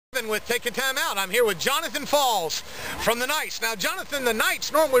With Take a Time Out. I'm here with Jonathan Falls from the Knights. Now, Jonathan, the Knights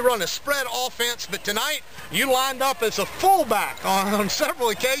normally run a spread offense, but tonight you lined up as a fullback on several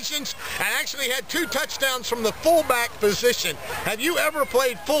occasions and actually had 2 touchdowns from the fullback position. Have you ever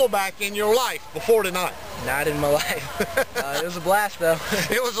played fullback in your life before tonight? Not in my life. It was a blast, though.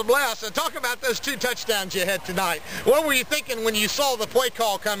 It was a blast. And talk about those 2 touchdowns you had tonight. What were you thinking when you saw the play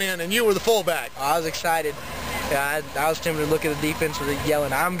call come in and you were the fullback? I was excited. Yeah, I was tempted to look at the defense with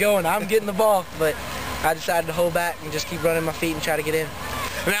yelling, I'm getting the ball. But I decided to hold back and just keep running my feet and try to get in.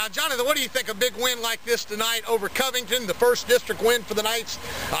 Now, Jonathan, what do you think a big win like this tonight over Covington, the first district win for the Knights,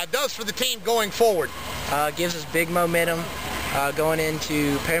 does for the team going forward? Gives us big momentum going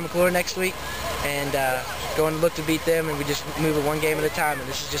into Perry McClure next week, and going to look to beat them, and we just move it one game at a time, and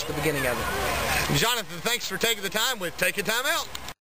this is just the beginning of it. Jonathan, thanks for taking the time with Take a Time Out.